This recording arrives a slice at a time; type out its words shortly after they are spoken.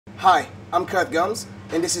Hi, I'm Kerth Gumbs,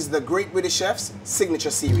 and this is the Great British Chef's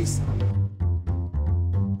Signature Series.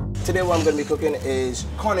 Today what I'm going to be cooking is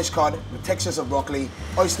Cornish cod with textures of broccoli,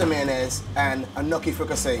 oyster mayonnaise, and a gnocchi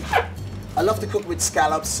fricassee. I love to cook with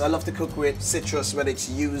scallops, I love to cook with citrus, whether it's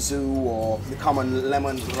yuzu or the common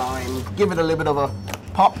lemon, lime. Give it a little bit of a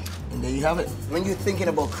pop, and there you have it. When you're thinking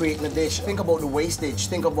about creating a dish, think about the wastage,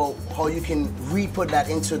 think about how you can re-put that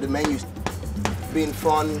into the menu. Being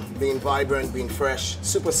fun, being vibrant, being fresh,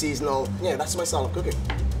 super seasonal. Yeah, that's my style of cooking.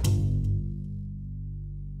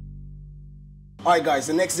 Alright guys,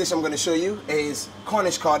 the next dish I'm going to show you is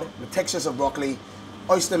Cornish cod with textures of broccoli,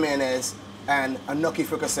 oyster mayonnaise, and a gnocchi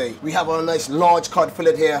fricassee. We have a nice large cod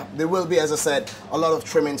fillet here. There will be, as I said, a lot of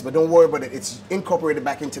trimmings, but don't worry about it. It's incorporated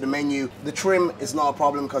back into the menu. The trim is not a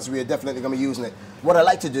problem because we are definitely going to be using it. What I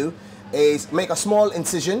like to do is make a small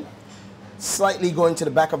incision, slightly going to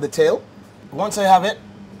the back of the tail. Once I have it,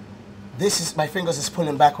 my fingers is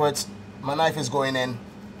pulling backwards, my knife is going in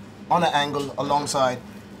on an angle alongside,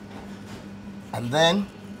 and then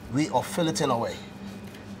we are filleting away.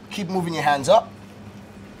 Keep moving your hands up.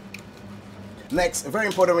 Next, very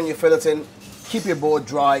important when you're filleting, keep your board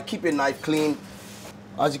dry, keep your knife clean.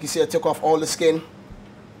 As you can see, I took off all the skin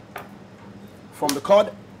from the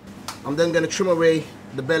cod. I'm then going to trim away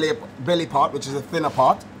the belly part, which is the thinner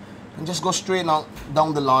part, and just go straight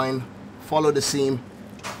down the line. Follow the seam,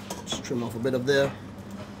 just trim off a bit of there.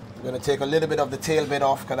 I'm going to take a little bit of the tail bit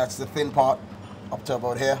off because that's the thin part up to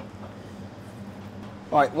about here.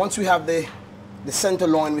 Alright, once we have the center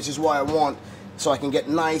loin, which is what I want, so I can get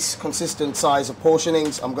nice consistent size of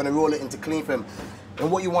portionings, I'm going to roll it into cling film. And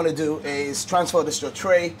what you want to do is transfer this to a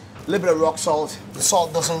tray, a little bit of rock salt. The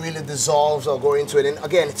salt doesn't really dissolve or go into it, and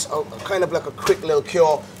again it's kind of like a quick little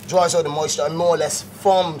cure, dries out the moisture and more or less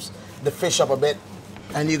forms the fish up a bit.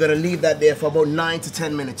 And you're going to leave that there for about 9 to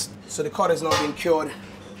 10 minutes. So the cod has now been cured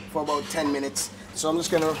for about 10 minutes. So I'm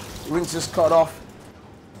just going to rinse this cod off.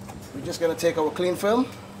 We're just going to take our cling film,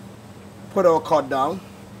 put our cod down,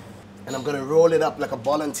 and I'm going to roll it up like a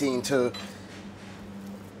ballantine to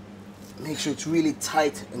make sure it's really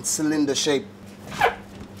tight and cylinder shape.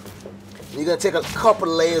 You're going to take a couple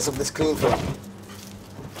layers of this cling film.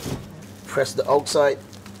 Press the outside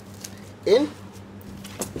in.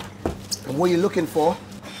 And what you're looking for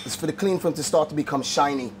is for the cling film to start to become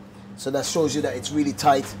shiny. So that shows you that it's really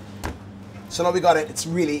tight. So now we got it, it's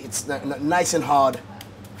nice and hard,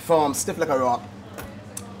 firm, stiff like a rock.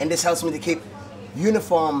 And this helps me to keep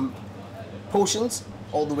uniform portions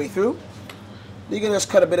all the way through. You can just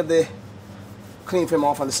cut a bit of the cling film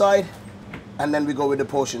off on the side, and then we go with the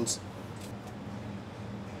portions.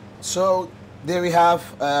 So there we have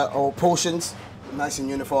our portions, nice and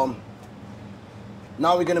uniform.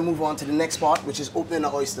 Now we're going to move on to the next part, which is opening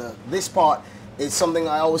the oyster. This part is something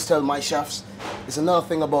I always tell my chefs. It's another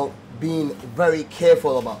thing about being very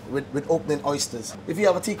careful about with opening oysters. If you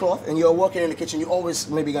have a tea cloth and you're working in the kitchen, you're always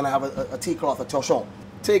maybe going to have a tea cloth, a torchon.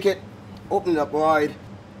 Take it, open it up wide,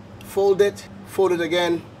 fold it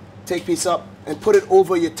again, take piece up and put it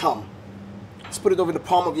over your thumb. Just put it over the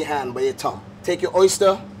palm of your hand by your thumb. Take your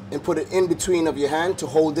oyster and put it in between of your hand to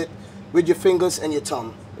hold it with your fingers and your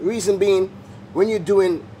thumb. The reason being, when you're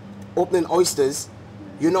doing opening oysters,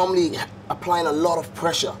 you're normally applying a lot of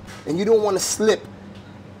pressure, and you don't want to slip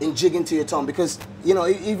and jig into your thumb, because you know,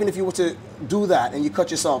 even if you were to do that and you cut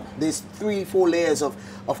yourself, there's 3-4 layers of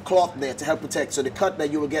cloth there to help protect, so the cut that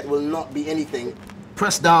you will get will not be anything.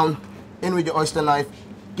 Press down in with your oyster knife,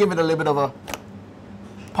 give it a little bit of a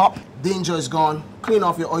pop, danger is gone. Clean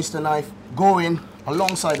off your oyster knife, go in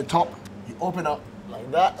alongside the top, you open up like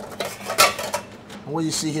that. And what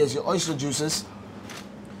you see here is your oyster juices.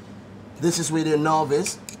 This is where the nerve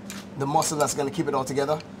is, the muscle that's going to keep it all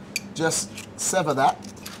together. Just sever that,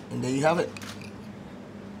 and there you have it,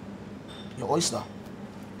 your oyster.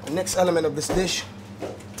 The next element of this dish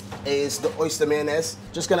is the oyster mayonnaise.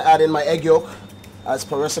 Just going to add in my egg yolk as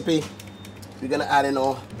per recipe. We're going to add in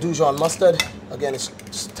our Dijon mustard. Again, it's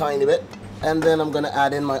just a tiny bit. And then I'm going to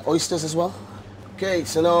add in my oysters as well. Okay,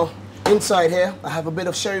 so now inside here, I have a bit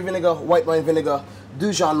of sherry vinegar, white wine vinegar,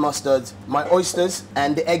 Dijon mustard, my oysters,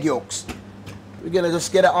 and the egg yolks. We're going to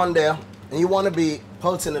just get it on there, and you want to be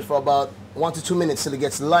pulsing it for about 1 to 2 minutes till it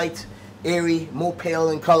gets light, airy, more pale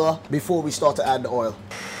in color before we start to add the oil.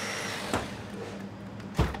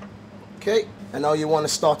 Okay, and now you want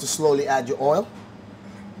to start to slowly add your oil.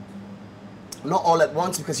 Not all at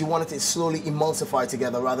once, because you want it to slowly emulsify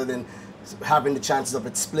together rather than having the chances of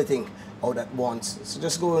it splitting out at once. So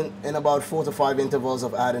just go in about 4 to 5 intervals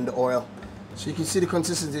of adding the oil. So you can see the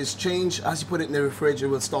consistency has changed. As you put it in the refrigerator, it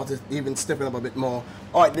will start to even stiffen up a bit more.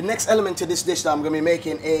 All right, the next element to this dish that I'm going to be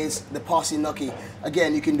making is the parsley gnocchi.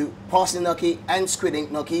 Again, you can do parsley gnocchi and squid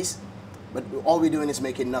ink gnocchis, but all we're doing is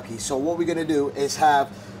making gnocchi. So what we're going to do is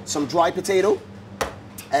have some dry potato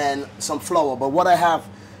and some flour. But what I have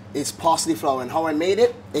is parsley flour, and how I made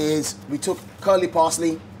it is we took curly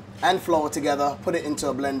parsley and flour together, put it into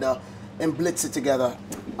a blender, and blitz it together.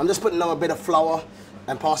 I'm just putting now a bit of flour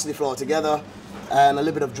and parsley flour together and a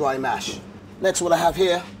little bit of dry mash. Next, what I have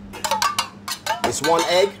here is 1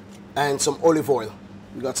 egg and some olive oil.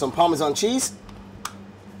 We got some Parmesan cheese.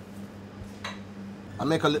 I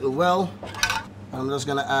make a little well. I'm just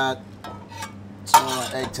gonna add some of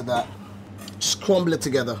my egg to that. Just crumble it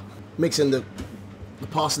together, mixing the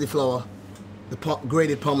parsley flour, the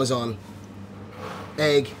grated Parmesan,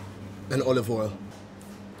 egg, and olive oil.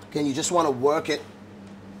 Again, you just want to work it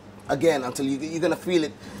again until you're going to feel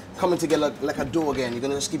it coming together like a dough again. You're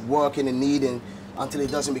going to just keep working and kneading until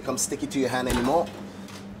it doesn't become sticky to your hand anymore.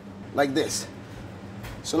 Like this.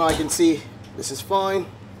 So now I can see this is fine.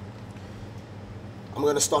 I'm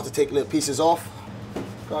going to start to take little pieces off.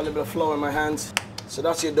 Got a little bit of flour in my hands. So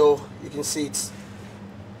that's your dough. You can see it's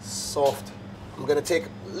soft. I'm going to take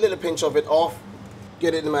a little pinch of it off,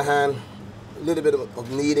 get it in my hand, a little bit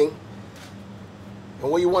of kneading. And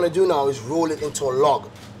what you want to do now is roll it into a log.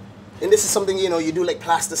 And this is something, you know, you do like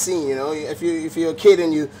plasticine, you know. If you're a kid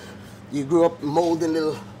and you grew up molding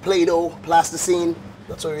little Play-Doh, plasticine,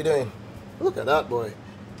 that's what you're doing. Look at that, boy.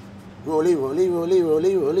 Rolly, rolly, rolly,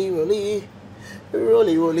 rolly, rolly, rolly.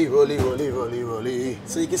 Rolly, rolly, rolly, rolly, rolly, rolly.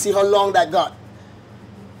 So you can see how long that got.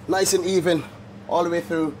 Nice and even all the way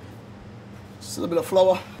through. Just a little bit of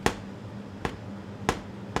flour.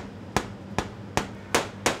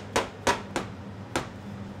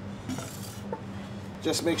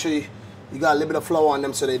 Just make sure you got a little bit of flour on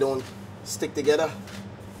them so they don't stick together.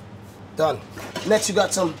 Done. Next, you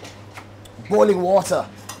got some boiling water.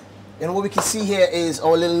 And what we can see here is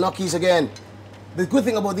our little gnocchis again. The good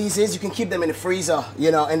thing about these is you can keep them in the freezer, you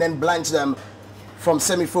know, and then blanch them from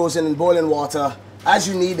semi-frozen and boiling water as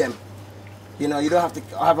you need them. You know, you don't have to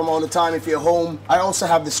have them all the time if you're home. I also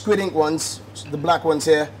have the squid ink ones, the black ones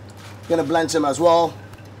here. Gonna blanch them as well.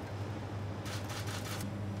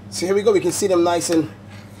 So here we go, we can see them nice and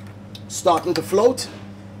starting to float.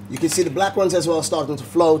 You can see the black ones as well starting to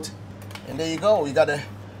float. And there you go, you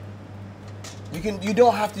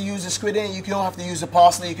don't have to use the squid ink, you don't have to use the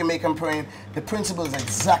parsley, you can make them plain. The principle is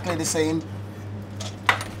exactly the same.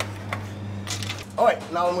 All right,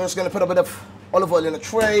 now I'm just gonna put a bit of olive oil in a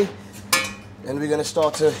tray, and we're gonna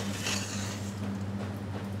start to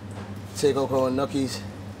take out our gnocchis.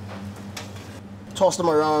 Toss them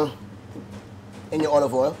around in your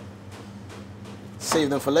olive oil. Save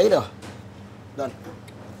them for later. Done.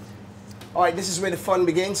 All right, this is where the fun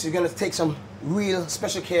begins. You're gonna take some real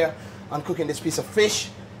special care on cooking this piece of fish.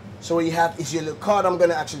 So what you have is your little cod. I'm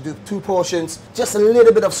gonna actually do 2 portions, just a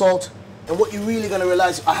little bit of salt. And what you're really gonna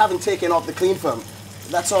realize, I haven't taken off the clean film.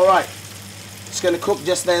 That's all right. It's gonna cook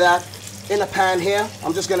just like that. In a pan here,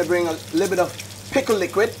 I'm just gonna bring a little bit of pickle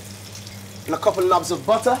liquid and a couple knobs of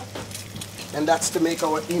butter, and that's to make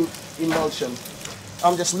our emulsion.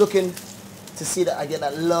 I'm just looking to see that I get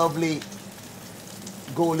that lovely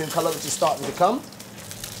golden color which is starting to come.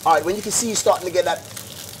 All right, when you can see you're starting to get that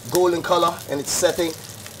golden color and it's setting,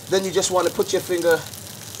 then you just want to put your finger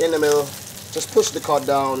in the middle, just push the cod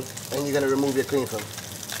down, and you're going to remove your clean film.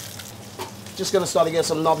 Just going to start to get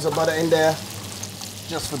some knobs of butter in there,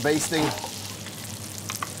 just for basting.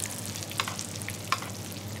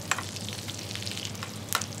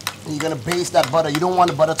 And you're going to baste that butter. You don't want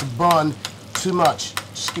the butter to burn too much.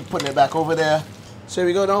 Just keep putting it back over there. So here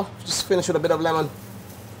we go now. Just finish with a bit of lemon.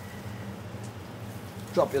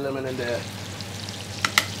 Drop your lemon in there.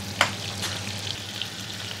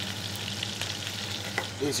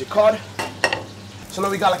 Here's your cod. So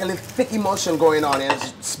now we got like a little thick emulsion going on here.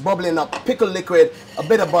 It's bubbling up. Pickle liquid, a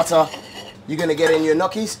bit of butter. You're gonna get in your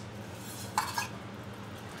gnocchis.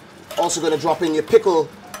 Also gonna drop in your pickled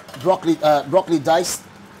broccoli diced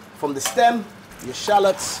from the stem, your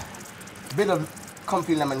shallots, a bit of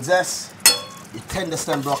confit lemon zest, your tender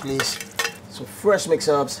stem broccolis, some fresh mixed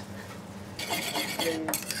herbs.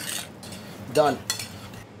 Done.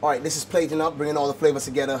 All right, this is plating up, bringing all the flavors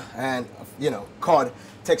together, and you know, cod,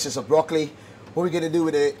 textures of broccoli. What we're gonna do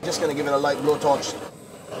with it, just gonna give it a light blowtorch.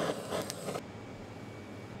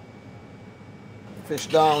 Fish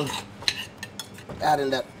down, adding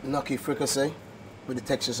that gnocchi fricassee with the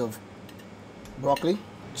textures of broccoli.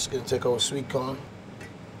 Just gonna take our sweet corn.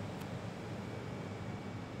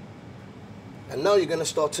 And now you're gonna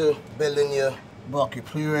start to build in your broccoli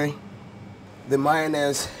puree. The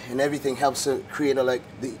mayonnaise and everything helps to create like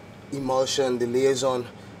the emulsion, the liaison.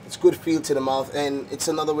 It's good feel to the mouth, and it's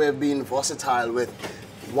another way of being versatile with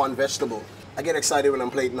one vegetable. I get excited when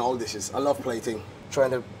I'm plating all dishes. I love plating.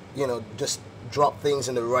 Trying to, you know, just drop things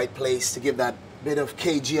in the right place to give that bit of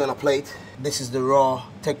kg on a plate. This is the raw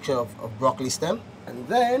texture of broccoli stem. And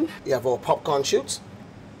then you have our popcorn shoots.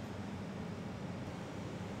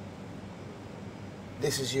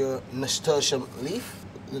 This is your nasturtium leaf,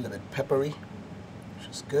 a little bit peppery, which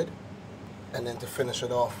is good. And then to finish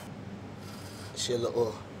it off, it's your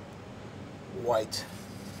little white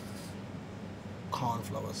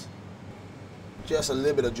cornflowers. Just a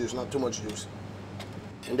little bit of juice, not too much juice.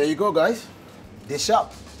 And there you go, guys. Dish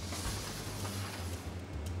up.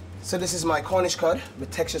 So this is my Cornish cod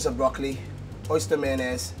with textures of broccoli, oyster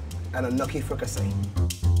mayonnaise, and a gnocchi fricassee.